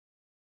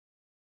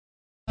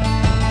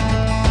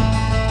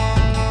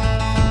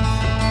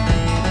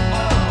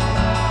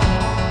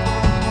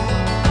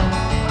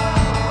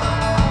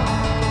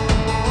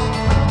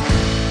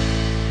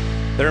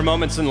are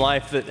moments in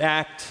life that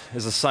act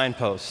as a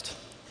signpost.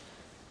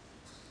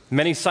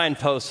 Many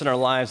signposts in our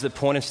lives that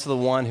point us to the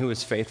one who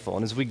is faithful.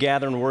 And as we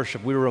gather and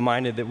worship, we were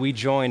reminded that we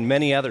join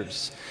many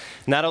others,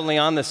 not only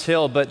on this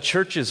hill, but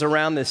churches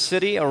around this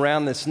city,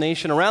 around this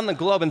nation, around the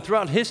globe, and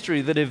throughout history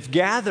that have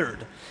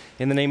gathered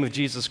in the name of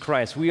Jesus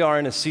Christ. We are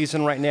in a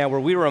season right now where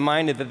we are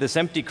reminded that this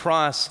empty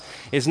cross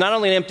is not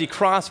only an empty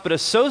cross, but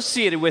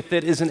associated with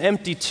it is an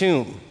empty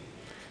tomb.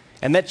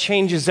 And that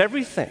changes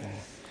everything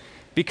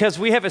because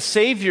we have a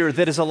Savior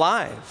that is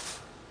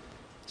alive.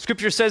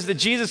 Scripture says that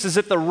Jesus is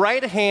at the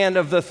right hand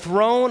of the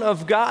throne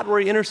of God where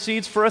he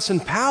intercedes for us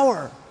in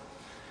power.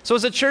 So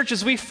as a church,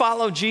 as we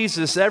follow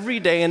Jesus every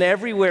day and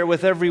everywhere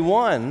with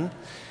everyone,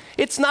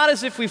 it's not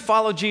as if we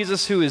follow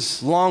Jesus who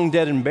is long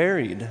dead and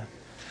buried,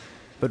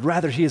 but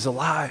rather he is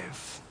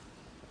alive.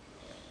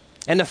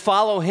 And to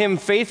follow him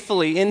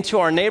faithfully into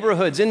our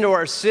neighborhoods, into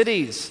our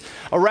cities,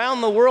 around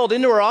the world,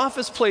 into our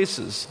office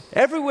places,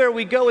 everywhere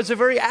we go is a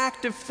very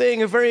active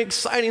thing, a very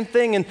exciting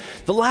thing. And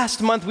the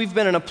last month we've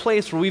been in a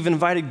place where we've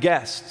invited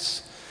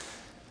guests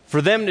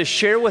for them to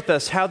share with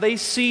us how they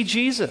see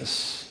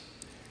Jesus.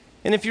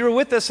 And if you were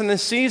with us in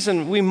this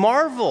season, we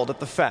marveled at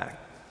the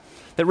fact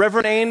that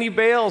Reverend Andy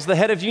Bales, the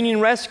head of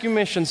Union Rescue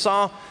Mission,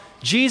 saw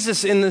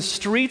Jesus in the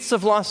streets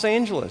of Los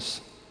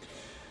Angeles.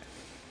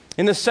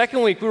 In the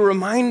second week, we were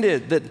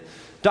reminded that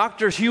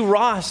Dr. Hugh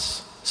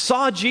Ross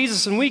saw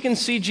Jesus, and we can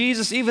see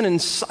Jesus even in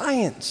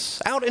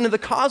science, out into the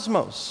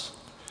cosmos.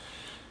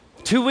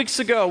 2 weeks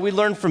ago, we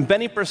learned from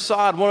Benny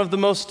Prasad, one of the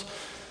most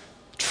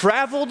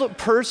traveled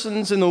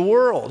persons in the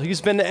world.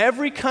 He's been to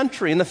every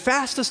country in the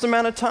fastest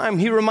amount of time.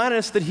 He reminded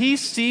us that he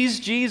sees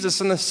Jesus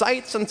in the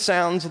sights and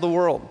sounds of the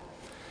world.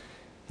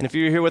 And if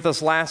you were here with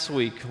us last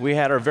week, we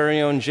had our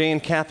very own Jay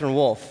and Catherine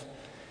Wolf,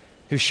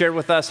 who shared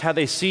with us how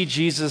they see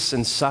Jesus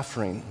in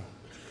suffering.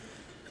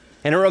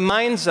 And it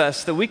reminds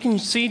us that we can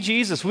see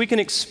Jesus, we can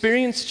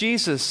experience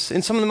Jesus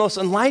in some of the most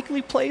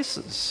unlikely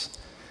places.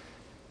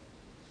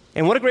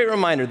 And what a great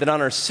reminder that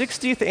on our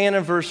 60th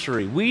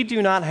anniversary, we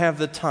do not have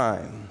the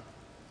time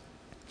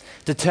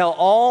to tell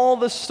all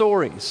the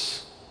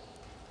stories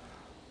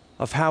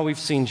of how we've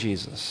seen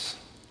Jesus.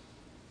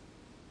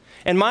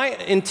 And my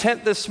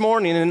intent this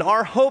morning, and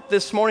our hope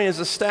this morning as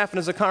a staff and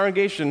as a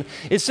congregation,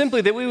 is simply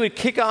that we would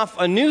kick off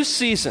a new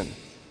season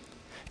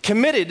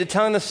committed to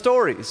telling the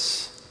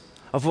stories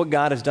of what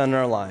God has done in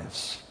our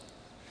lives.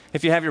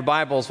 If you have your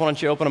Bibles, why don't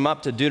you open them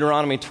up to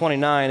Deuteronomy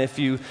 29. If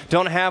you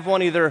don't have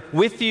one either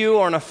with you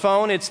or on a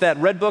phone, it's that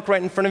red book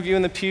right in front of you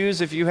in the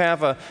pews. If you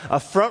have a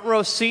front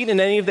row seat in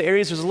any of the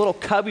areas, there's a little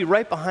cubby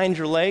right behind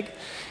your leg,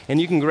 and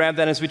you can grab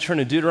that as we turn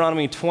to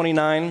Deuteronomy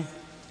 29.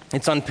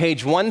 It's on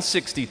page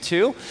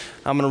 162.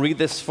 I'm going to read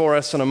this for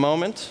us in a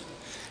moment.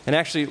 And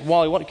actually,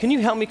 Wally, can you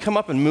help me come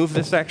up and move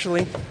this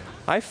actually?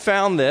 I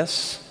found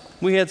this.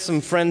 We had some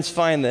friends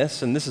find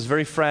this, and this is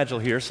very fragile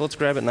here, so let's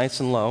grab it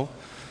nice and low.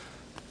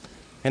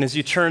 And as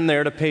you turn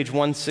there to page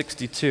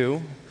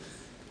 162,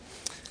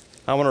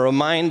 I want to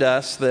remind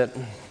us that,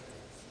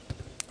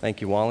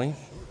 thank you, Wally.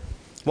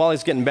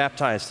 Wally's getting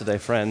baptized today,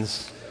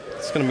 friends.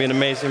 It's going to be an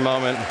amazing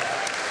moment.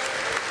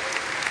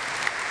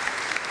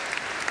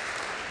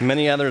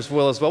 Many others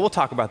will as well. We'll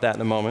talk about that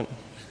in a moment.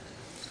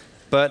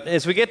 But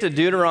as we get to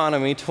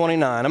Deuteronomy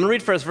 29, I'm going to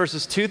read for us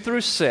verses 2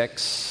 through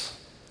 6.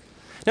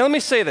 Now let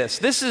me say this.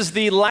 This is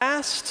the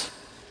last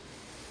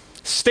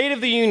State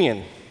of the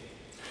Union.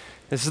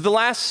 This is the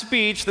last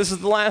speech, this is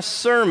the last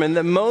sermon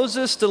that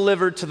Moses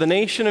delivered to the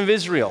nation of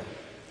Israel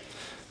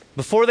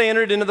before they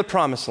entered into the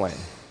Promised Land.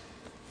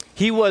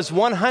 He was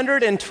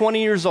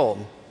 120 years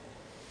old.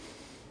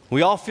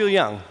 We all feel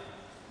young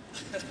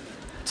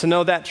to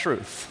know that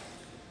truth.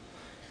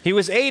 He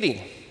was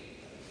 80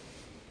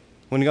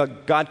 when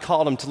God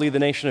called him to lead the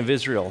nation of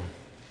Israel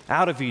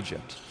out of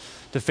Egypt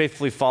to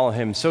faithfully follow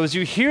him. So as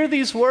you hear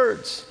these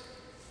words,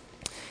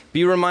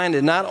 be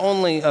reminded not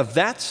only of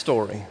that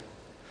story,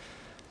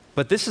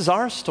 but this is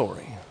our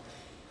story,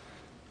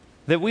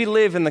 that we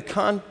live in the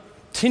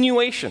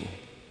continuation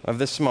of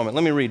this moment.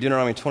 Let me read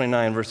Deuteronomy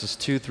 29, verses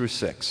 2 through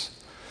 6.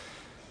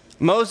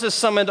 Moses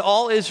summoned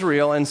all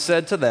Israel and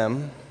said to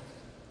them,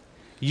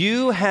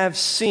 "You have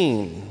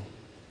seen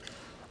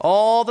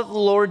all that the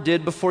Lord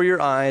did before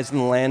your eyes in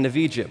the land of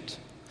Egypt,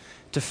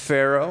 to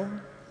Pharaoh,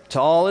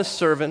 to all his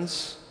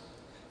servants,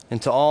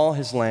 and to all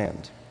his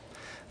land.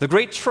 The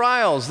great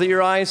trials that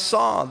your eyes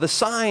saw, the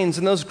signs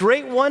and those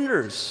great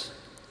wonders.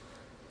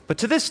 But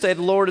to this day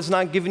the Lord has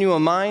not given you a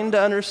mind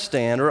to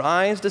understand, or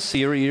eyes to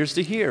see, or ears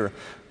to hear.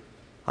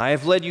 I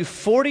have led you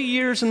 40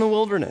 years in the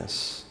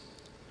wilderness.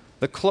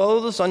 The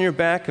clothes on your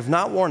back have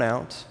not worn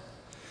out.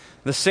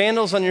 The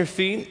sandals on your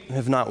feet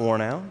have not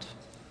worn out.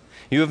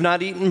 You have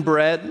not eaten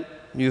bread,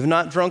 you have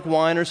not drunk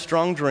wine or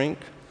strong drink,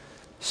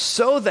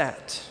 so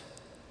that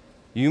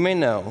you may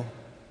know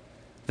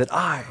that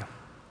I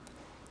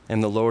am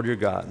the Lord your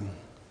God."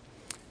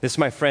 This,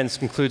 my friends,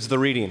 concludes the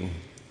reading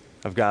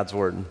of God's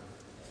word.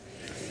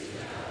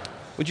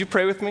 Would you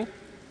pray with me?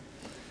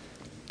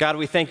 God,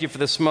 we thank you for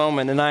this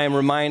moment, and I am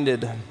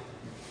reminded,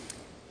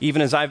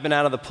 even as I've been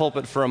out of the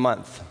pulpit for a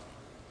month,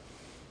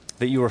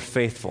 that you are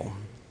faithful.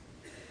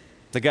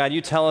 That God,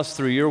 you tell us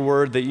through your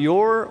word that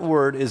your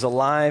word is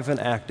alive and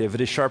active.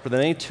 It is sharper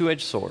than any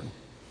two-edged sword.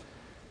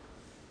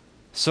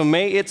 So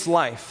may its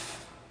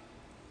life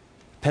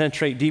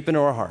penetrate deep into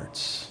our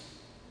hearts,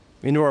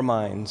 into our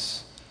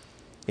minds,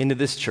 into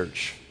this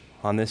church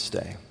on this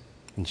day.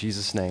 In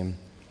Jesus' name,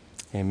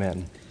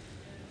 amen.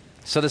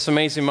 So this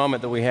amazing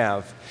moment that we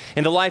have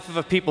in the life of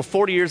a people,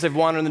 40 years they've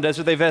wandered in the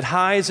desert. They've had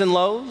highs and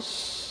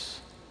lows.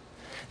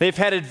 They've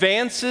had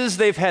advances.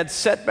 They've had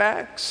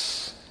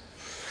setbacks.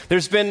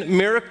 There's been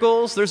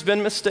miracles. There's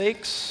been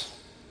mistakes.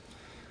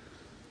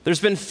 There's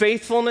been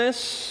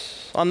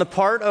faithfulness on the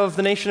part of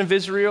the nation of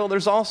Israel.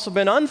 There's also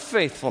been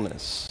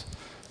unfaithfulness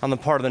on the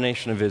part of the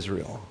nation of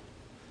Israel.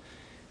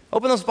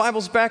 Open those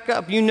Bibles back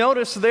up. You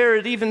notice there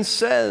it even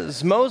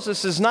says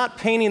Moses is not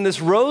painting this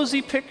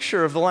rosy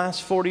picture of the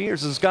last 40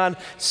 years. As God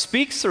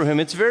speaks through him,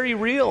 it's very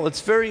real.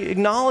 It's very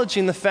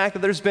acknowledging the fact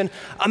that there's been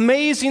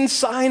amazing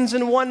signs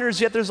and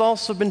wonders, yet there's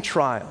also been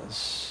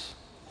trials.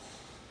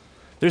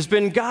 There's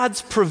been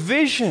God's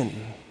provision.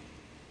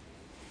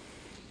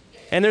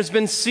 And there's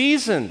been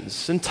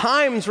seasons and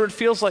times where it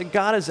feels like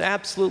God is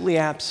absolutely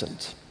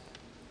absent.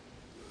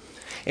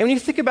 And when you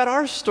think about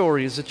our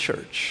story as a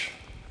church,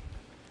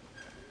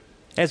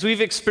 as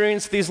we've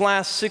experienced these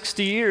last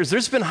 60 years,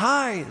 there's been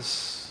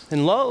highs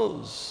and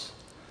lows.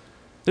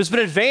 There's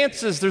been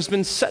advances, there's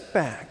been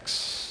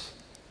setbacks.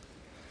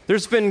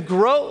 There's been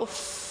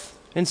growth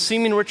and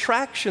seeming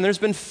retraction. There's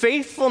been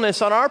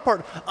faithfulness on our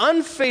part,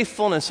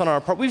 unfaithfulness on our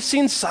part. We've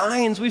seen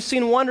signs, we've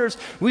seen wonders,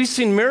 we've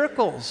seen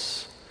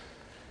miracles.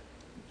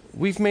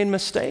 We've made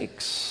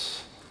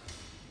mistakes.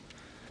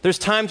 There's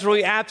times where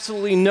we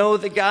absolutely know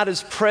that God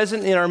is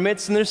present in our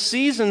midst, and there's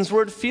seasons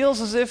where it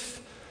feels as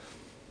if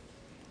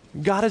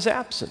God is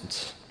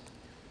absent.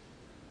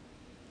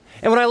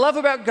 And what I love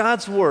about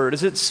God's word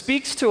is it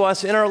speaks to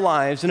us in our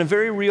lives in a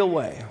very real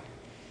way.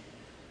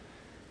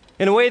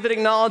 In a way that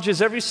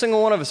acknowledges every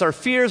single one of us, our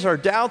fears, our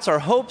doubts, our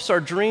hopes, our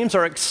dreams,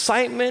 our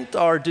excitement,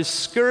 our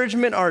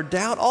discouragement, our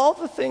doubt, all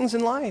the things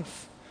in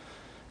life.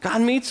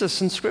 God meets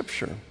us in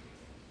Scripture.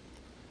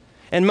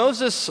 And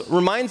Moses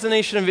reminds the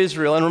nation of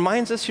Israel and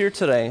reminds us here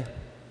today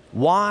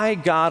why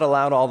God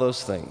allowed all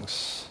those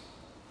things.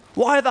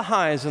 Why the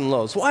highs and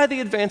lows? Why the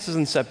advances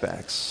and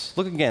setbacks?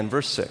 Look again,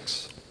 verse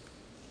 6.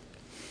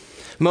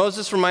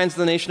 Moses reminds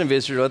the nation of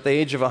Israel at the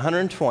age of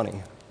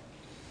 120.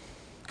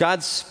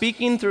 God's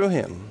speaking through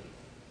him.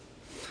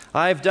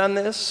 I have done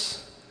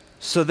this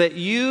so that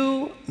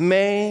you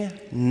may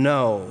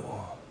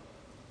know.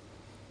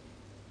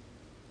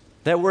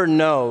 That word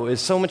know is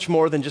so much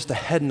more than just a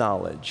head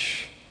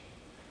knowledge.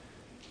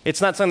 It's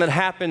not something that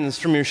happens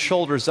from your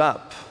shoulders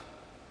up.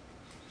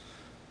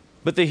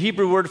 But the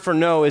Hebrew word for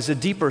know is a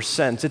deeper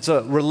sense. It's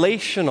a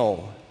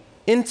relational,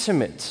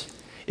 intimate,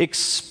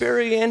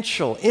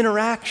 experiential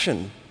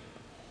interaction.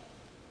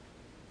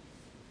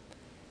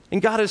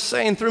 And God is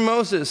saying through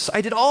Moses,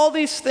 I did all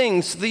these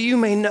things so that you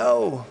may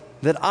know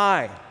that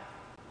I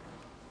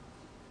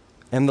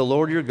am the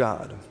Lord your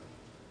God.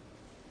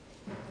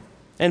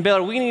 And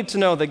Baylor, we need to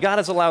know that God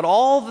has allowed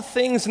all the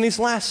things in these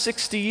last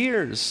 60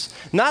 years,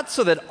 not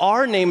so that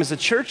our name as a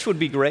church would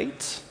be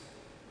great,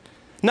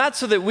 not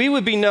so that we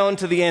would be known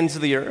to the ends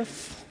of the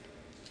earth,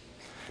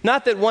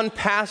 not that one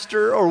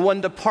pastor or one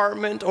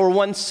department or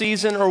one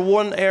season or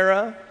one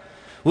era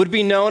would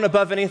be known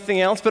above anything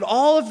else, but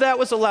all of that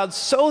was allowed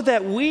so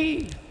that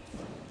we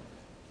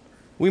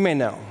may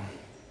know,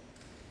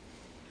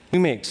 we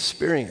may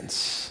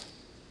experience,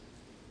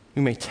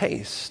 we may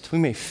taste, we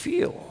may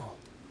feel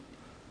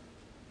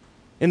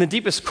in the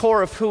deepest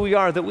core of who we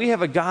are that we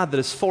have a God that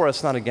is for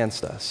us, not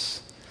against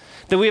us,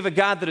 that we have a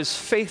God that is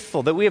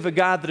faithful, that we have a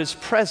God that is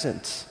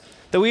present,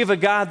 that we have a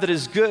God that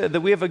is good, that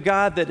we have a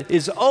God that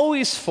is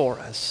always for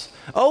us,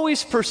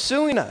 always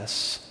pursuing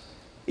us.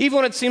 Even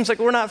when it seems like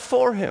we're not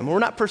for him, we're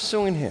not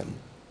pursuing him.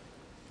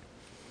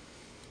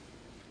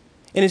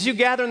 And as you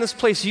gather in this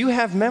place, you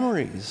have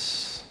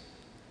memories,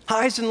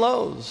 highs and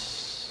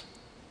lows.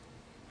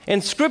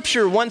 And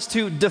Scripture wants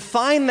to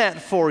define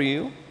that for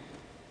you,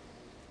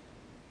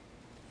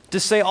 to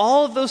say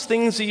all of those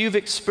things that you've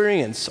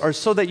experienced are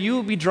so that you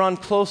will be drawn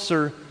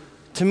closer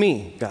to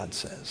me, God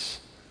says.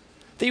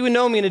 That you would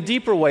know me in a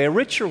deeper way, a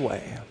richer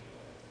way.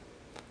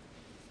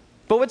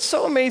 But what's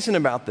so amazing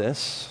about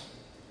this,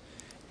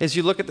 as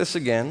you look at this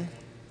again,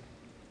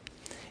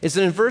 is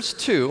that in verse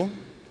 2,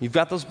 you've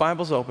got those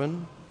Bibles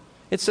open,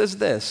 it says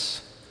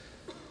this,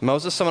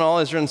 Moses summoned all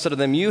Israel and said to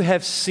them, you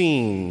have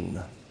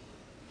seen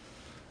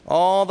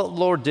all that the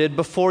Lord did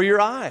before your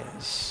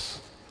eyes.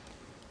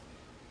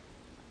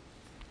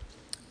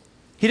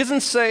 He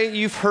doesn't say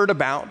you've heard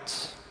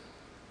about.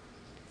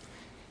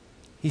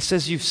 He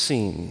says you've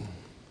seen.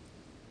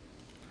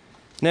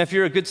 Now, if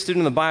you're a good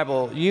student of the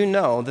Bible, you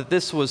know that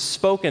this was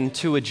spoken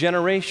to a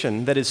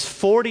generation that is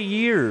 40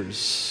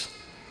 years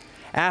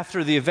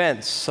after the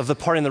events of the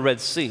parting of the Red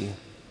Sea,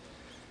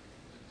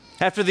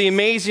 after the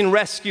amazing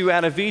rescue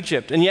out of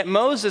Egypt. And yet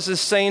Moses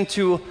is saying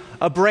to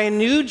a brand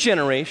new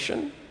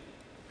generation,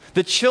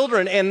 the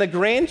children and the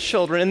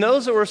grandchildren and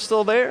those that were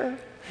still there,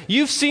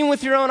 you've seen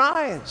with your own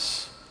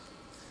eyes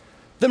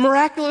the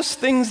miraculous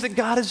things that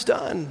God has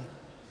done.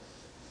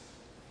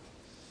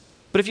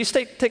 But if you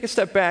take a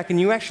step back and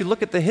you actually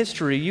look at the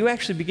history, you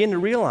actually begin to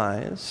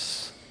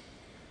realize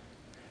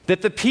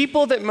that the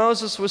people that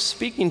Moses was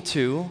speaking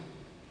to,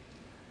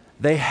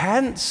 they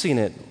hadn't seen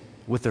it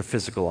with their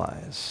physical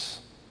eyes.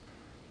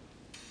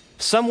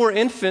 Some were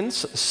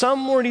infants,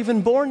 some weren't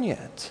even born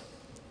yet.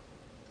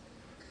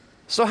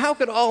 So how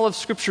could all of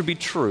Scripture be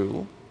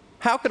true?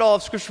 How could all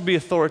of Scripture be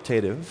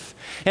authoritative?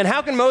 And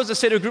how can Moses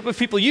say to a group of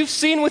people, you've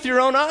seen with your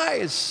own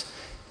eyes?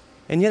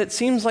 And yet it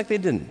seems like they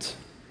didn't.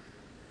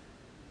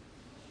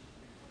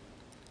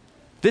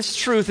 This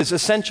truth is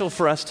essential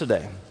for us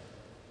today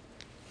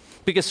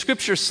because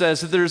Scripture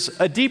says that there's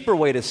a deeper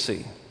way to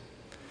see.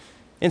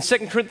 In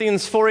 2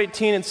 Corinthians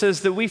 4:18, it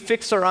says that we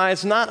fix our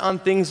eyes not on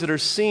things that are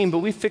seen, but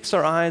we fix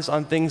our eyes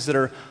on things that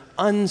are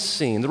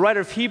unseen. The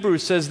writer of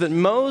Hebrews says that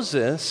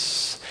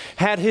Moses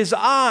had his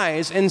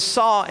eyes and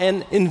saw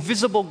an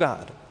invisible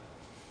God.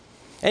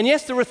 And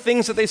yes, there were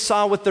things that they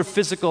saw with their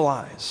physical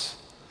eyes.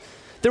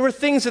 There were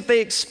things that they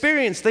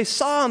experienced, they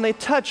saw and they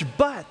touched,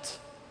 but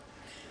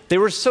they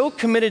were so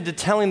committed to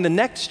telling the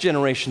next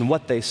generation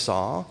what they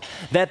saw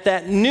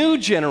that new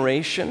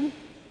generation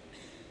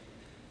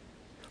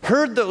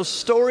heard those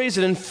stories.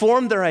 It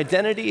informed their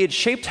identity. It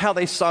shaped how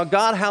they saw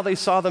God, how they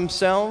saw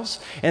themselves,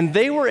 and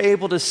they were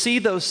able to see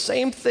those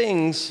same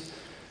things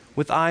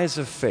with eyes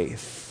of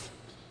faith.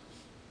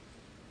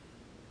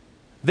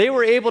 They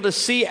were able to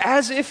see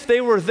as if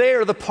they were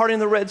there the parting of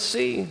the Red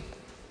Sea.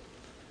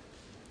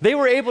 They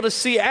were able to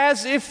see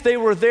as if they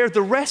were there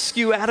the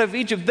rescue out of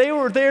Egypt. They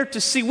were there to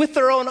see with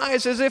their own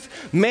eyes as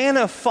if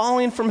manna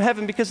falling from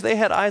heaven because they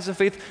had eyes of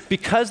faith,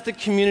 because the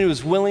community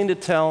was willing to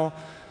tell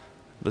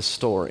the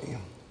story.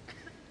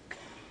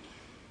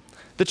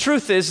 The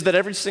truth is that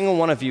every single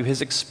one of you has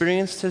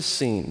experienced, has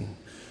seen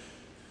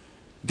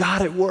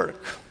God at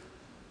work.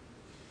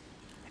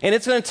 And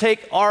it's going to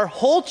take our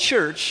whole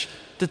church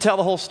to tell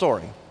the whole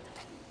story.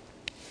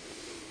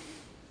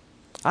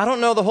 I don't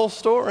know the whole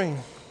story.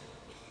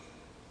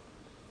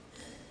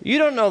 You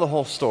don't know the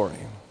whole story.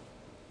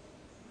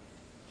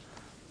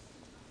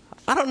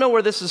 I don't know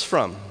where this is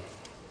from,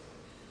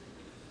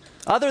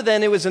 other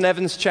than it was in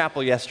Evans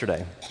Chapel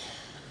yesterday.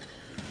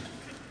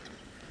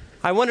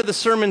 I wonder the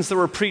sermons that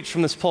were preached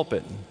from this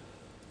pulpit.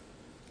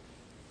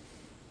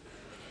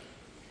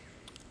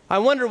 I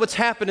wonder what's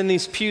happened in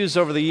these pews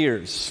over the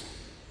years,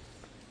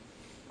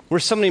 where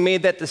somebody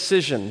made that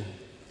decision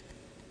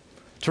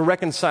to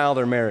reconcile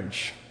their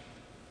marriage.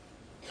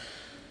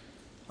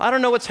 I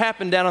don't know what's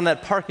happened down on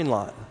that parking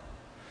lot,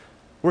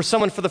 where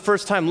someone for the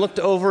first time looked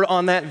over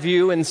on that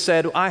view and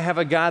said, I have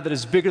a God that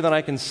is bigger than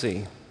I can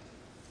see.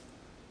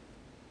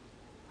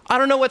 I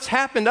don't know what's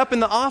happened up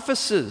in the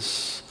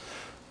offices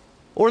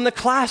or in the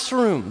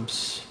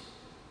classrooms,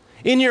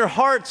 in your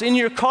hearts, in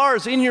your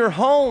cars, in your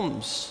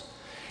homes,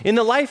 in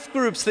the life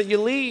groups that you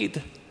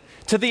lead,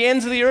 to the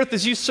ends of the earth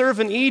as you serve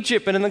in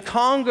Egypt and in the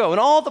Congo and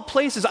all the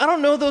places. I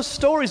don't know those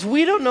stories.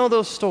 We don't know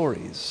those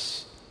stories.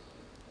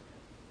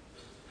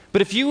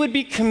 But if you would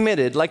be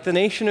committed, like the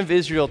nation of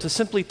Israel, to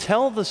simply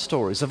tell the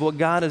stories of what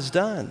God has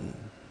done,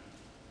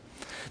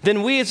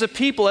 then we as a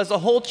people, as a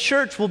whole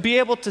church, will be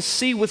able to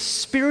see with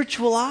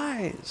spiritual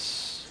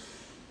eyes.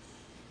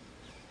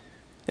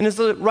 And as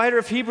the writer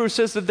of Hebrews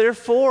says that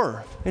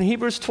therefore, in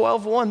Hebrews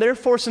 12:1,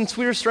 therefore, since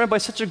we are surrounded by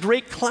such a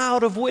great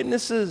cloud of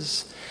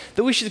witnesses,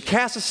 that we should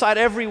cast aside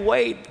every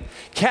weight,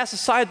 cast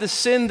aside the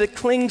sin that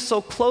clings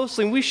so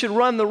closely, and we should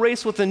run the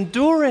race with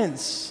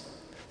endurance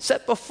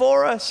set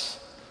before us.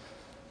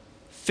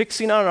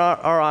 Fixing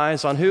our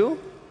eyes on who?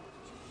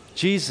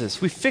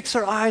 Jesus. We fix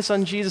our eyes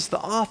on Jesus, the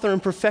author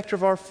and perfecter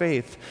of our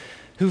faith,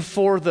 who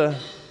for the,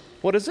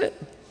 what is it?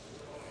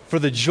 For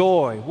the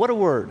joy, what a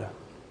word.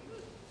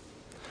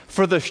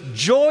 For the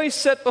joy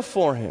set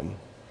before him,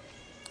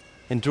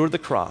 endured the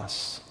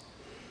cross,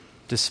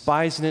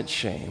 despising its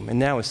shame, and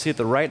now is seated at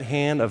the right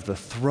hand of the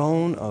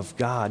throne of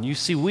God. You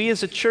see, we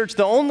as a church,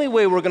 the only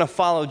way we're going to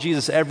follow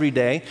Jesus every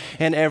day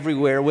and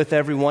everywhere with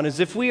everyone is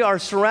if we are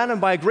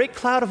surrounded by a great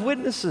cloud of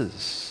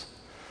witnesses,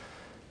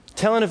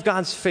 telling of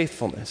God's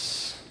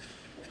faithfulness,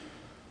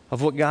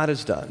 of what God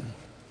has done.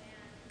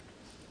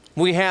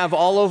 We have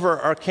all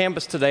over our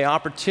campus today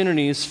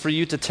opportunities for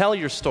you to tell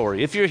your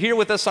story. If you're here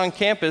with us on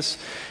campus,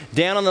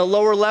 down on the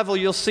lower level,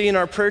 you'll see in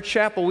our prayer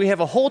chapel, we have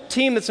a whole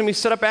team that's going to be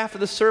set up after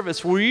the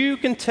service where you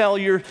can tell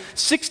your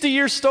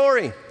 60-year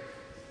story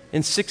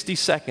in 60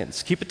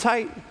 seconds. Keep it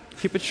tight,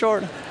 keep it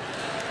short.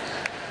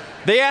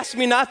 They asked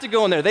me not to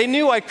go in there. They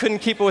knew I couldn't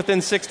keep it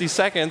within 60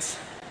 seconds.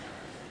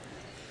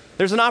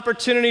 There's an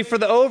opportunity for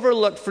the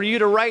overlook for you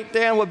to write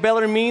down what Bel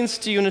Air means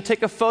to you and to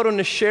take a photo and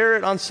to share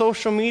it on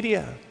social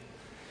media.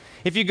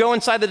 If you go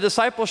inside the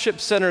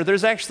discipleship center,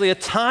 there's actually a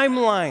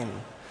timeline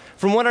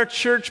from when our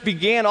church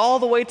began all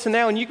the way to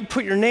now, and you can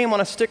put your name on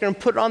a sticker and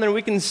put it on there, and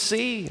we can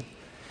see.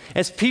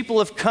 As people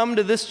have come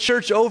to this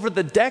church over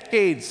the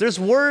decades, there's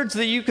words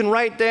that you can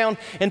write down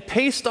and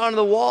paste onto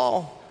the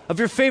wall of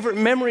your favorite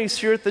memories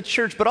here at the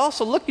church, but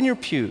also look in your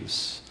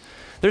pews.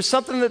 There's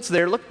something that's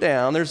there. Look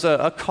down. There's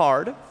a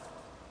card. It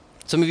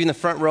Some of you in the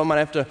front row might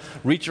have to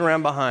reach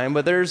around behind,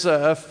 but there's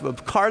a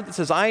card that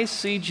says, I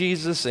see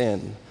Jesus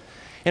in.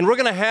 And we're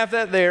going to have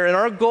that there, and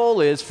our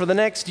goal is for the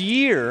next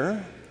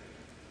year,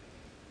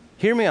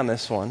 hear me on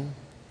this one,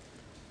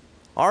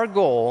 our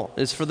goal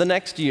is for the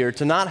next year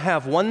to not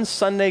have one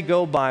Sunday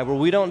go by where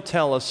we don't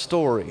tell a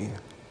story,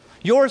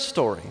 your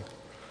story,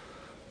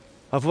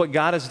 of what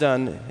God has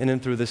done in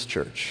and through this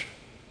church.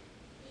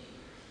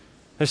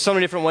 There's so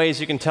many different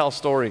ways you can tell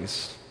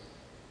stories.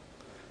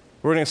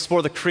 We're going to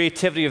explore the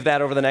creativity of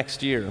that over the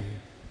next year.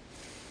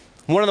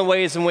 One of the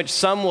ways in which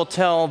some will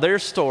tell their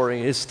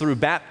story is through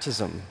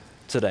baptism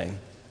today.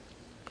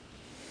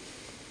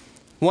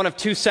 One of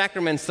two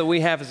sacraments that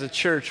we have as a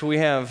church, we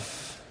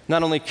have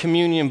not only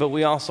communion, but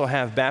we also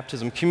have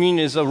baptism.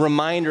 Communion is a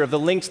reminder of the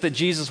lengths that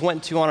Jesus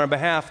went to on our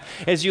behalf.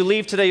 As you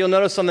leave today, you'll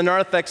notice on the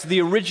narthex the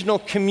original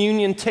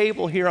communion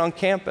table here on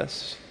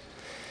campus.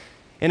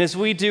 And as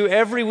we do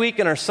every week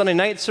in our Sunday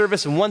night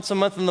service and once a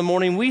month in the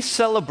morning, we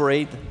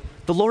celebrate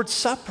the Lord's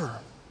Supper.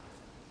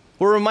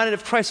 We're reminded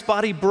of Christ's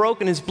body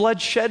broken, his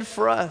blood shed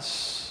for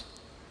us.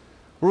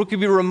 Where we could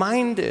be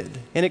reminded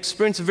and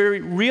experience a very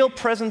real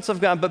presence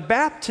of God. But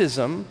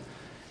baptism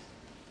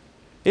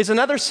is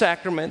another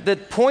sacrament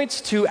that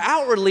points to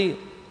outwardly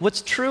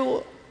what's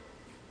true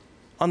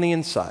on the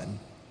inside.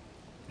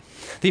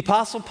 The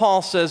Apostle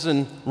Paul says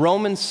in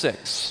Romans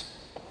 6,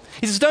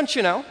 he says, don't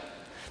you know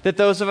that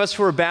those of us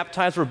who were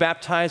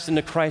baptized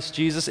into Christ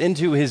Jesus,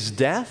 into his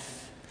death?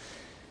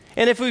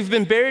 And if we've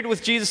been buried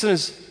with Jesus in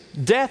his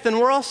death, then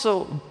we're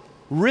also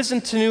risen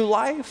to new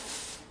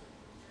life.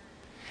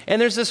 And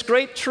there's this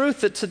great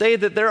truth that today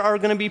that there are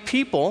going to be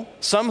people,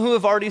 some who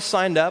have already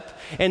signed up,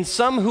 and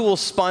some who will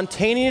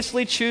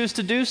spontaneously choose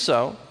to do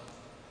so,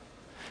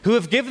 who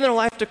have given their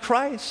life to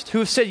Christ, who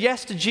have said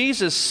yes to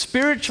Jesus.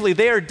 Spiritually,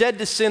 they are dead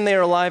to sin, they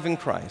are alive in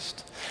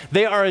Christ.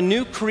 They are a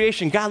new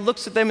creation. God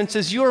looks at them and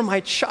says, you are my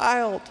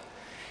child.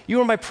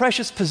 You are my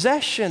precious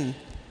possession.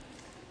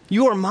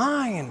 You are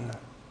mine.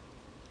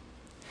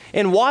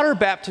 And water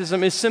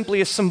baptism is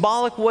simply a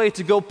symbolic way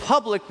to go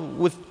public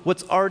with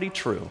what's already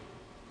true.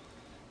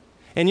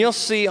 And you'll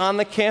see on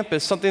the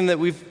campus something that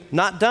we've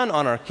not done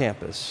on our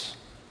campus.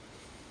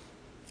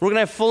 We're going to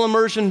have full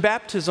immersion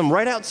baptism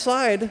right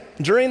outside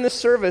during this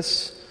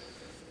service.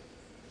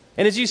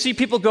 And as you see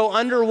people go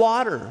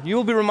underwater, you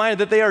will be reminded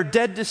that they are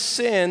dead to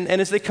sin, and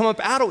as they come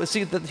up out of it,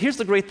 see, here's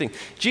the great thing.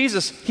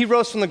 Jesus, he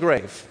rose from the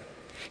grave.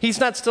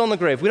 He's not still in the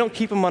grave. We don't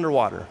keep him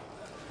underwater.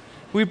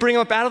 We bring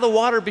them up out of the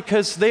water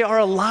because they are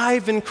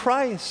alive in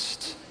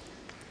Christ.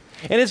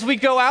 And as we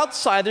go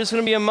outside, there's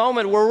going to be a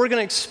moment where we're going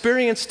to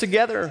experience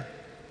together.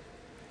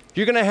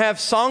 You're going to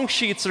have song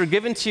sheets that are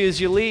given to you as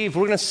you leave.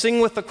 We're going to sing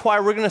with the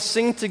choir. We're going to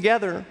sing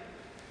together.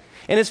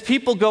 And as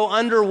people go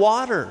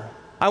underwater,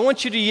 I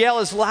want you to yell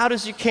as loud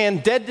as you can,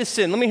 dead to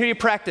sin. Let me hear you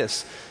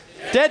practice.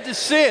 Dead to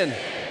sin.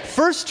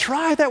 First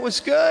try, that was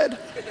good.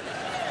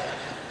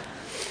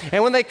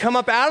 And when they come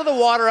up out of the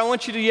water, I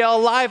want you to yell,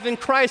 alive in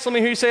Christ. Let me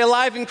hear you say,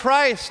 alive in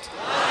Christ.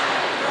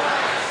 Alive in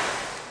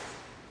Christ.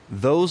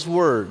 Those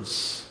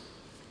words,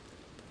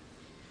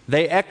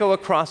 they echo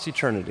across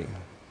eternity.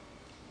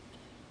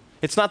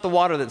 It's not the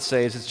water that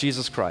saves, it's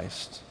Jesus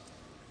Christ.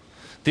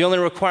 The only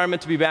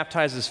requirement to be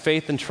baptized is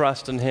faith and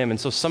trust in him. And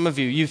so some of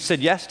you, you've said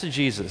yes to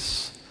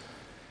Jesus.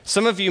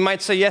 Some of you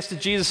might say yes to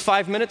Jesus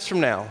 5 minutes from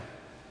now.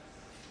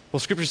 Well,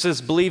 Scripture says,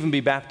 believe and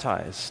be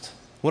baptized.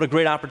 What a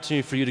great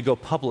opportunity for you to go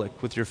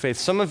public with your faith.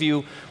 Some of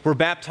you were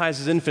baptized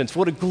as infants.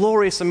 What a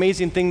glorious,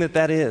 amazing thing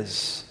that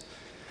is.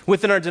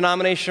 Within our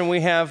denomination,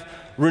 we have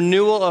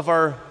renewal of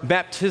our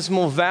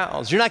baptismal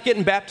vows. You're not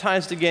getting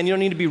baptized again. You don't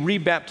need to be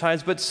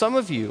rebaptized. But some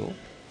of you,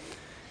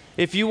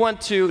 if you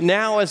want to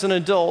now as an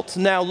adult,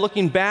 now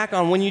looking back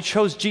on when you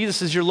chose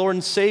Jesus as your Lord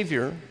and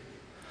Savior,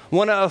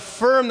 want to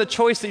affirm the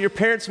choice that your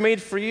parents made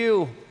for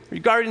you, your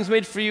guardians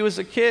made for you as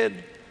a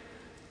kid,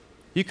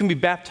 you can be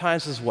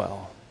baptized as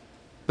well.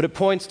 But it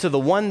points to the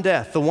one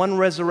death, the one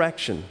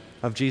resurrection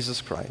of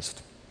Jesus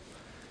Christ.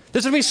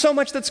 There's going to be so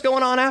much that's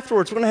going on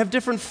afterwards. We're going to have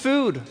different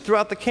food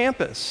throughout the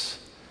campus.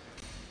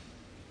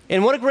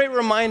 And what a great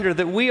reminder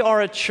that we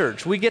are a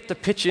church. We get to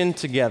pitch in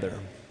together.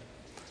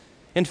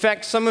 In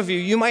fact, some of you,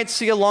 you might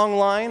see a long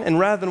line, and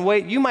rather than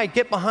wait, you might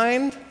get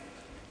behind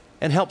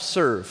and help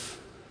serve,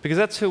 because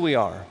that's who we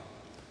are.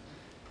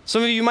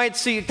 Some of you might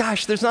see,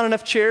 gosh, there's not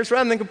enough chairs.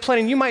 Rather than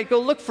complaining, you might go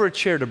look for a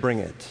chair to bring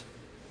it.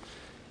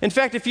 In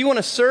fact, if you want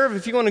to serve,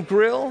 if you want to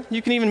grill,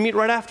 you can even meet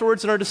right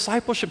afterwards in our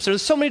discipleship. So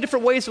there's so many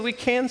different ways that we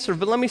can serve,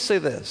 but let me say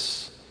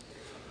this,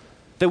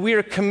 that we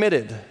are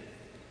committed.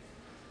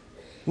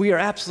 We are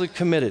absolutely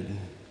committed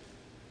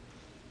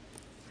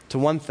to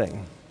one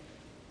thing.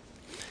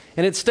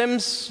 And it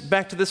stems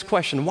back to this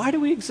question, why do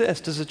we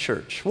exist as a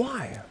church?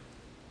 Why?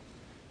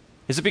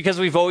 Is it because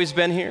we've always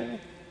been here?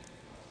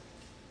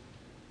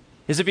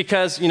 Is it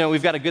because,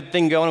 we've got a good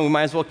thing going and we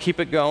might as well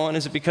keep it going?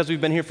 Is it because we've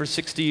been here for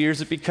 60 years?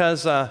 Is it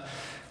because,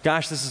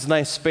 gosh, this is a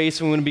nice space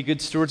and we want to be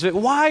good stewards of it?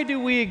 Why do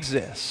we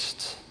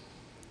exist?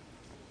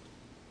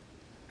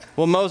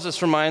 Well,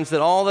 Moses reminds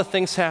that all the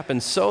things happen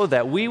so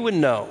that we would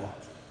know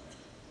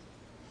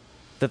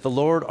that the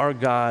Lord our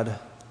God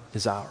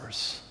is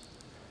ours.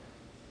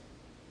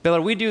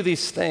 Beloved, we do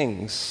these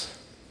things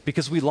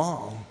because we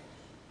long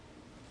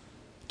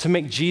to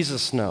make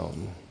Jesus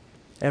known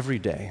every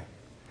day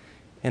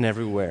and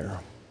everywhere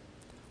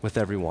with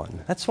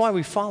everyone. That's why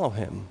we follow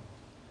him.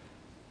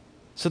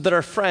 So that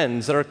our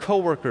friends, that our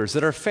coworkers,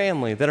 that our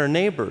family, that our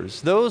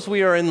neighbors, those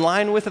we are in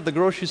line with at the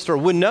grocery store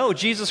would know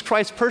Jesus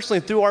Christ personally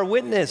through our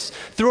witness,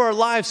 through our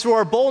lives, through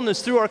our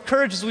boldness, through our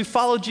courage as we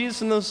follow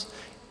Jesus in those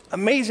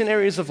amazing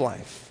areas of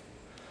life.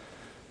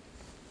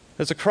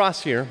 There's a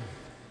cross here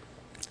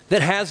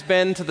that has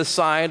been to the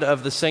side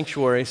of the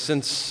sanctuary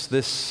since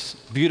this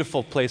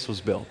beautiful place was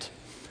built.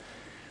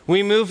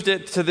 We moved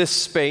it to this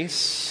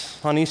space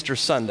on Easter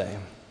Sunday.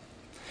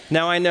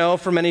 Now I know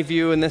for many of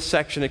you in this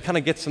section, it kind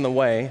of gets in the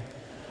way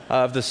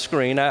of the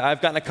screen.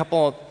 I've gotten a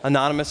couple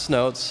anonymous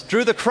notes.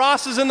 Drew, the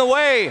cross is in the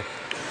way.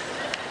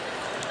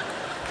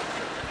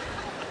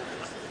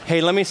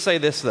 Hey, let me say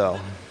this though.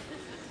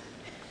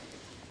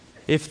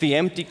 If the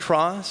empty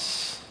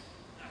cross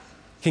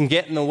can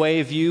get in the way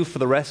of you for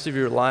the rest of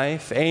your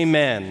life,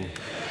 amen.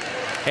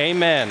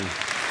 Amen.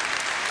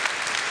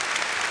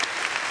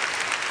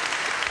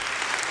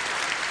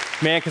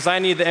 Man, because I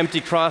need the empty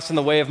cross in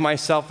the way of my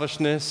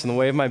selfishness, in the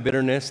way of my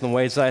bitterness, in the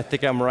ways that I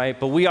think I'm right.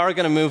 But we are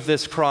going to move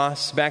this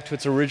cross back to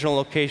its original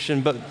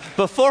location. But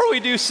before we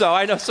do so,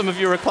 I know some of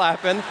you are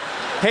clapping.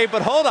 Hey,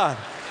 but hold on.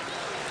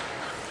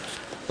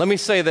 Let me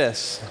say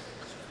this.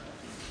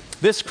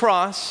 This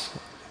cross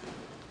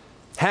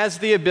has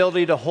the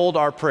ability to hold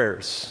our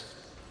prayers.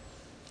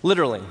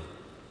 Literally.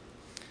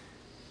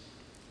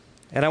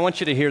 And I want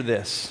you to hear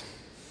this.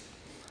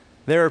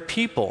 There are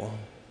people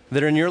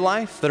that are in your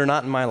life that are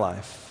not in my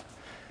life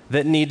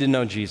that need to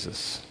know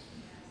Jesus.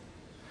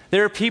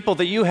 There are people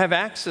that you have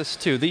access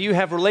to, that you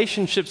have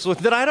relationships with,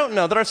 that I don't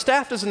know, that our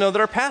staff doesn't know,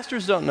 that our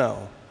pastors don't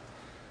know.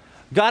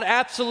 God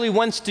absolutely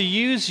wants to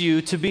use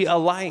you to be a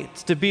light,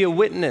 to be a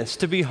witness,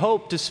 to be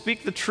hope, to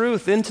speak the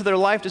truth into their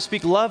life, to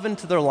speak love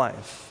into their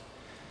life.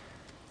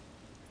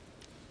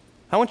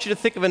 I want you to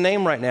think of a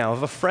name right now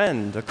of a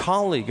friend, a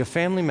colleague, a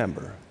family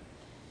member.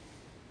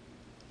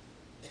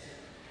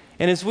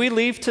 And as we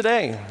leave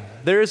today,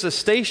 there is a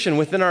station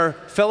within our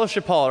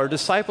fellowship hall, our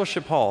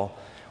discipleship hall,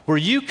 where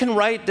you can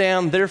write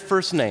down their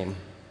first name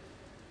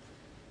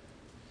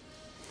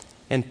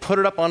and put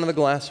it up onto the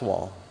glass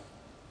wall.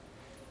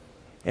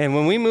 And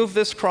when we move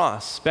this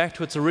cross back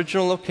to its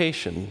original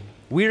location,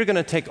 we are going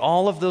to take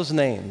all of those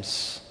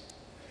names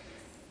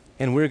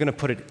and we're going to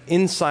put it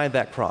inside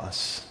that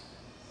cross.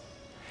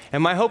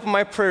 And my hope and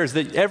my prayer is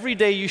that every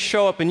day you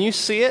show up and you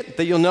see it,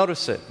 that you'll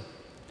notice it,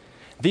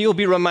 that you'll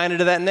be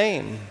reminded of that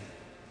name,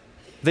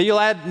 that you'll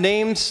add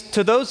names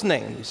to those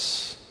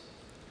names.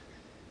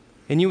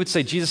 And you would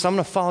say, Jesus, I'm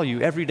going to follow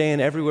you every day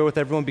and everywhere with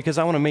everyone because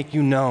I want to make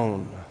you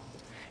known.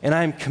 And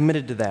I'm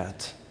committed to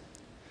that.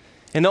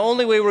 And the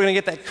only way we're going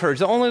to get that courage,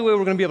 the only way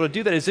we're going to be able to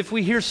do that is if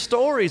we hear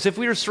stories, if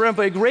we are surrounded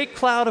by a great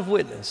cloud of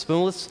witness. But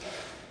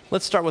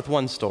let's start with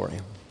one story.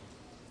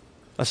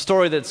 A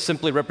story that's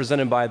simply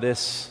represented by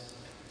this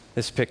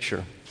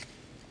picture.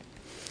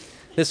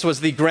 This was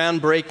the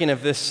groundbreaking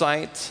of this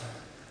site.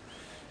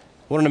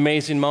 What an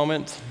amazing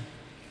moment.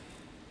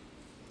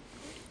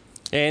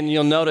 And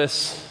you'll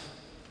notice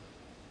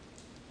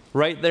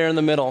right there in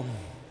the middle,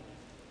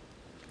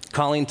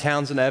 Colleen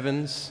Townsend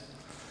Evans,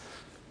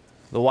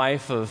 the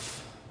wife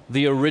of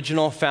the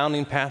original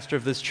founding pastor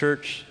of this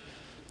church.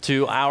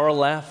 To our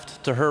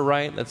left, to her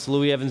right, that's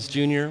Louis Evans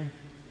Jr.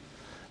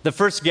 The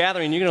first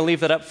gathering, you're going to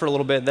leave that up for a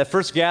little bit, that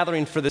first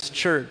gathering for this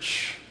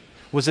church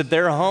was at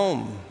their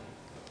home,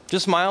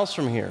 just miles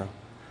from here,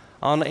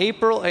 on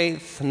April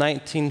 8th,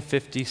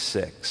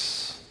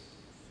 1956.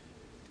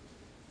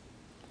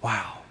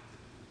 Wow.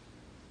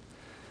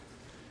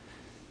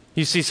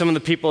 You see some of the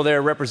people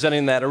there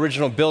representing that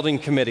original building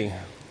committee.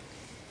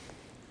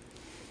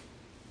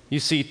 You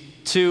see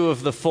 2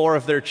 of the 4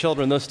 of their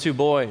children, those 2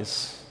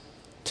 boys,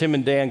 Tim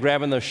and Dan,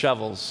 grabbing those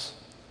shovels.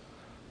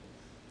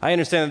 I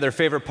understand that their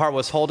favorite part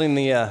was holding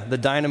the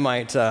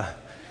dynamite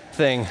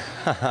thing.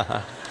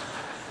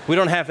 We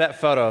don't have that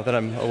photo that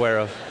I'm aware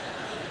of.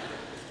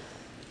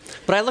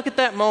 But I look at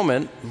that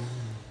moment,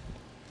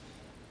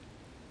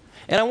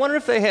 and I wonder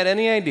if they had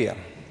any idea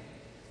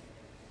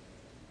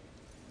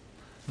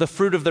the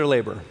fruit of their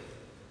labor. I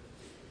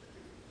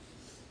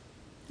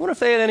wonder if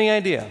they had any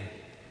idea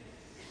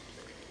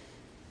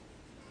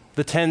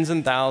the tens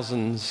and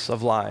thousands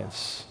of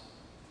lives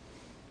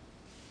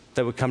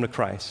that would come to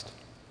Christ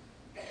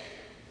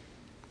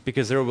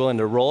because they were willing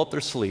to roll up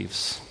their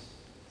sleeves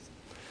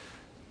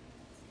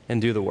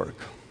and do the work.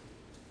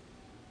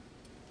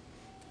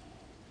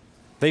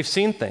 They've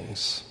seen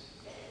things.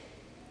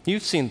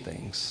 You've seen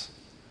things.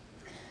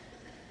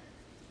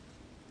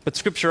 But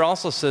Scripture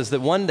also says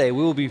that one day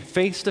we will be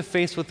face to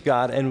face with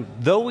God, and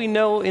though we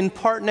know in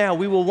part now,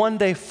 we will one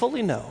day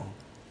fully know.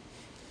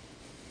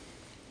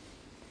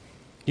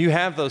 You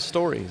have those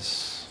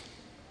stories.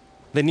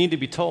 They need to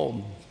be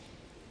told.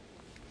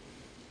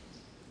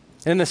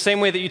 And in the same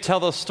way that you tell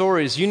those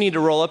stories, you need to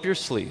roll up your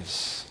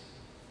sleeves.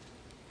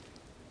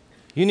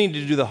 You need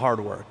to do the hard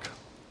work.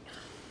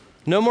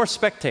 No more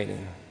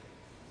spectating.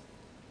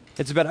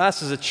 It's about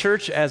us as a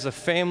church, as a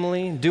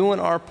family, doing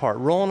our part,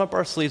 rolling up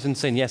our sleeves and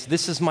saying, yes,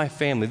 this is my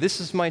family,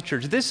 this is my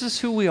church, this is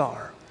who we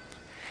are.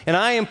 And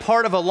I am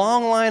part of a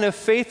long line of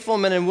faithful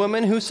men and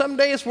women who some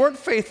days weren't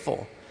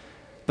faithful,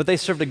 but they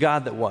served a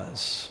God that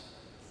was.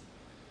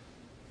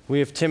 We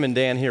have Tim and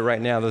Dan here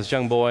right now, those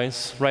young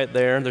boys right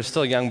there. They're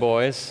still young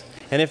boys.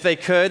 And if they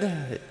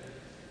could,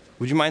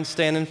 would you mind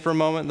standing for a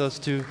moment, those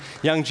two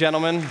young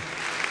gentlemen?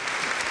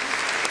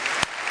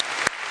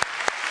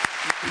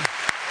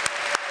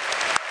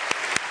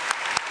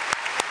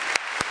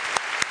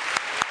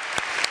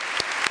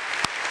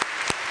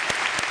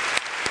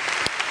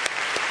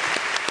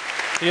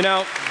 You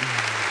know,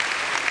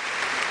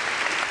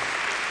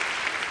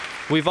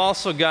 we've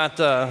also got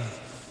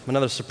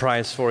another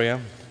surprise for you.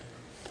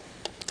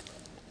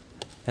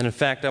 And in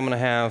fact, I'm going to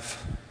have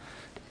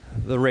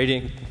the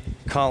radiant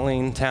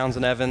Colleen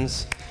Townsend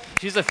Evans.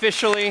 She's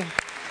officially I'll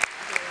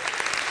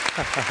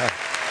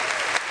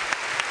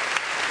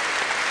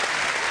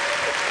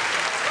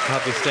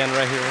have you stand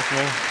right here with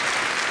me.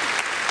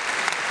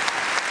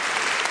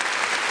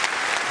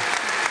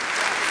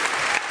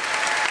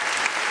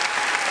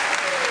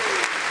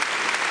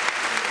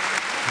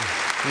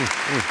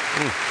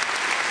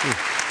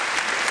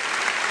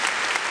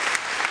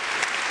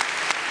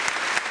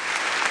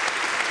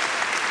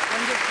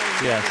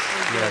 Yes.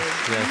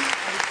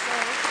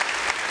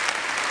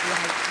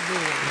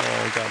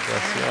 Oh, God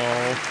bless you.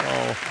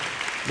 Oh.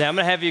 Now, I'm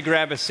going to have you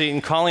grab a seat.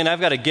 And Colleen, I've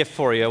got a gift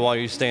for you while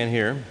you stand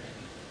here.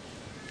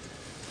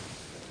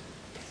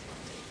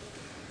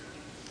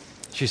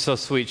 She's so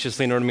sweet. She just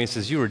leaned over to me and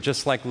says, you were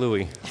just like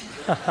Louis.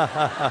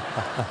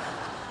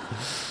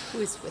 Who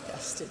is with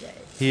us today.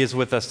 He is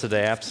with us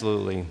today,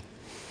 absolutely.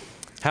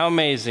 How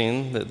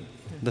amazing that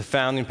the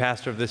founding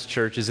pastor of this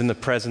church is in the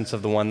presence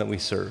of the one that we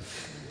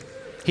serve.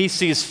 He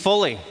sees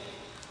fully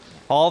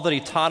all that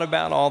he taught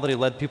about, all that he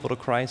led people to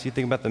Christ. You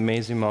think about the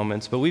amazing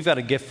moments. But we've got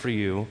a gift for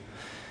you.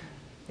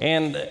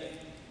 And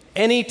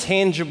any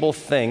tangible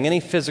thing,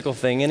 any physical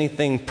thing,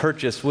 anything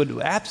purchased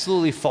would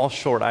absolutely fall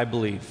short, I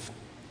believe.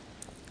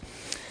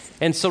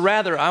 And so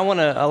rather, I want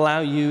to allow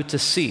you to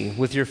see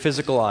with your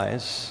physical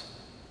eyes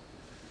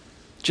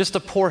just a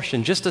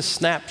portion, just a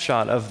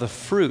snapshot of the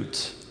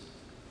fruit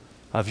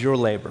of your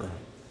labor,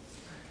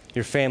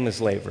 your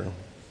family's labor,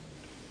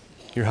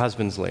 your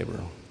husband's labor,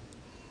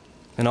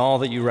 and all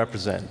that you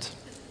represent.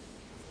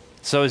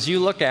 So as you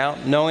look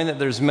out, knowing that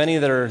there's many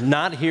that are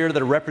not here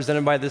that are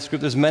represented by this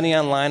group, there's many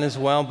online as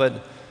well,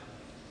 but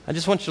I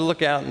just want you to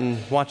look out and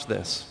watch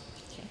this.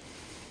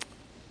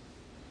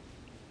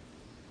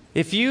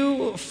 If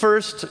you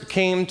first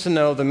came to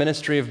know the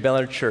ministry of Bel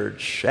Air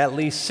Church at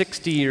least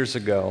 60 years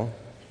ago,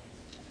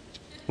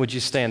 would you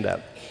stand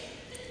up?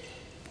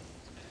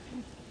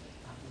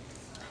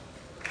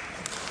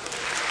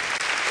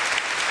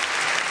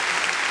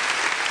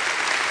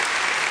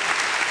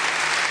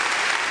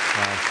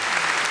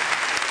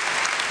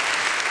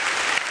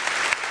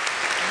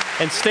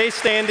 And stay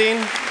standing,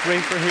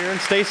 right for here,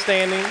 and stay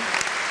standing.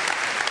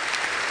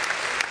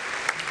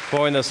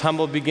 Boy, in those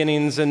humble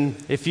beginnings, and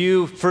if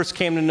you first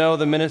came to know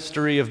the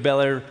ministry of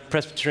Bel Air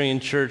Presbyterian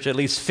Church at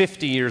least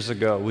 50 years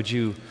ago, would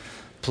you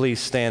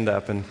please stand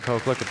up? And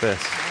Coke, look at this.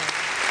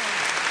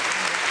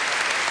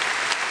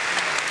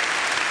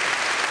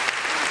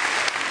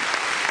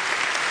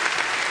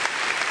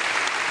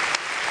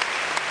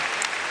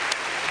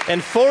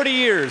 And 40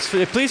 years,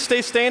 please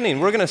stay standing.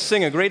 We're going to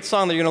sing a great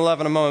song that you're going to love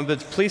in a moment, but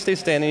please stay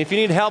standing. If you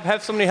need help,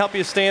 have somebody help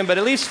you stand, but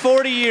at least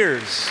 40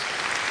 years.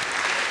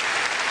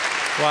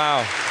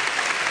 Wow.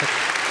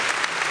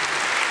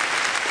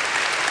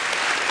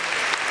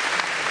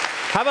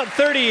 How about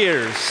 30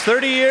 years?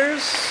 30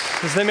 years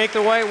as they make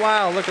their way?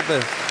 Wow, look at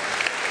this.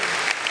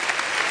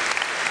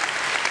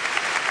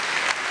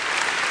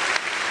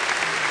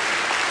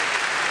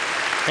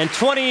 And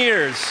 20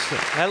 years,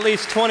 at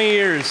least 20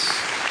 years.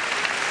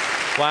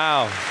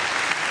 Wow.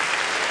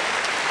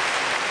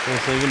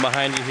 There's even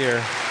behind you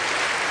here.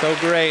 So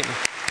great.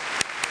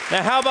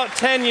 Now, how about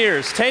 10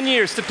 years? 10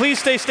 years. So please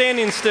stay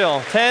standing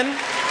still. 10.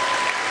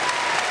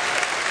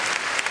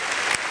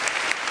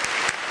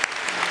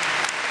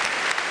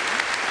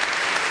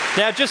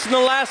 Now, just in the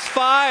last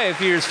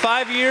 5 years.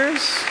 5 years?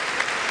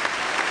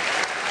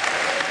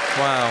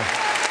 Wow.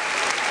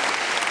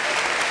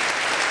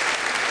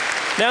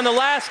 Now, in the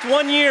last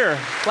 1 year.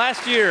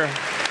 Last year.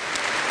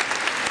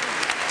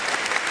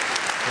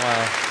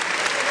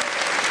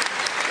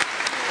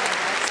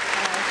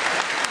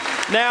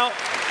 Wow.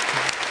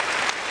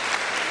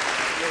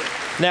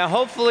 Now,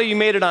 hopefully you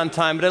made it on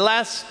time, but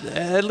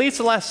at least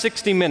the last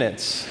 60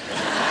 minutes.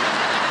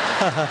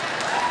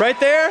 Right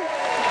there?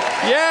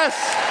 Yes.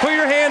 Put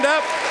your hand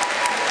up.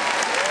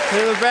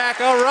 To the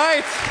back. All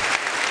right.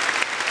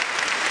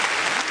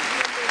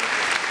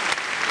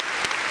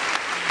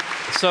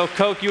 So,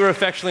 Coke, you are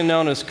affectionately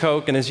known as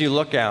Coke, and as you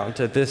look out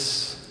at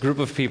this group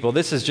of people,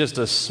 this is just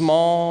a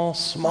small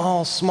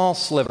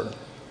sliver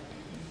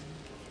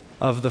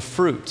of the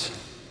fruit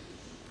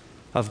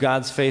of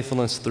God's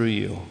faithfulness through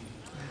you.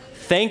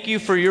 Thank you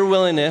for your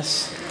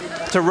willingness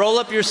to roll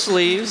up your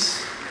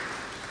sleeves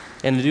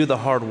and to do the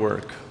hard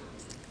work.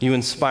 You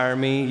inspire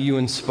me, you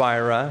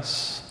inspire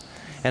us.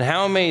 And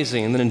how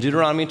amazing that in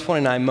Deuteronomy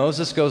 29,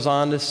 Moses goes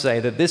on to say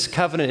that this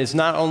covenant is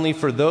not only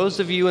for those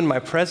of you in my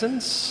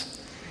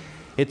presence,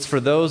 it's for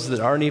those that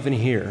aren't even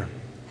here,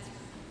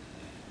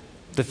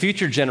 the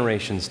future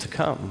generations to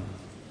come.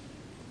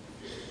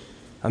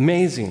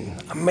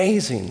 Amazing,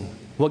 amazing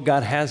what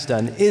God has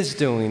done, is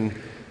doing,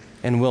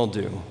 and will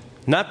do.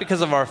 Not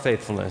because of our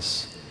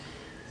faithfulness,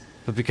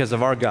 but because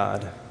of our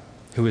God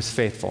who is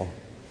faithful.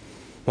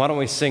 Why don't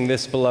we sing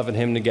this beloved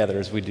hymn together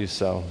as we do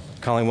so?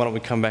 Colleen, why don't we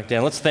come back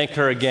down? Let's thank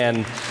her again.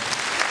 God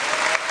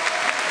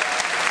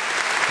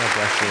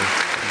bless you.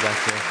 God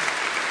bless you.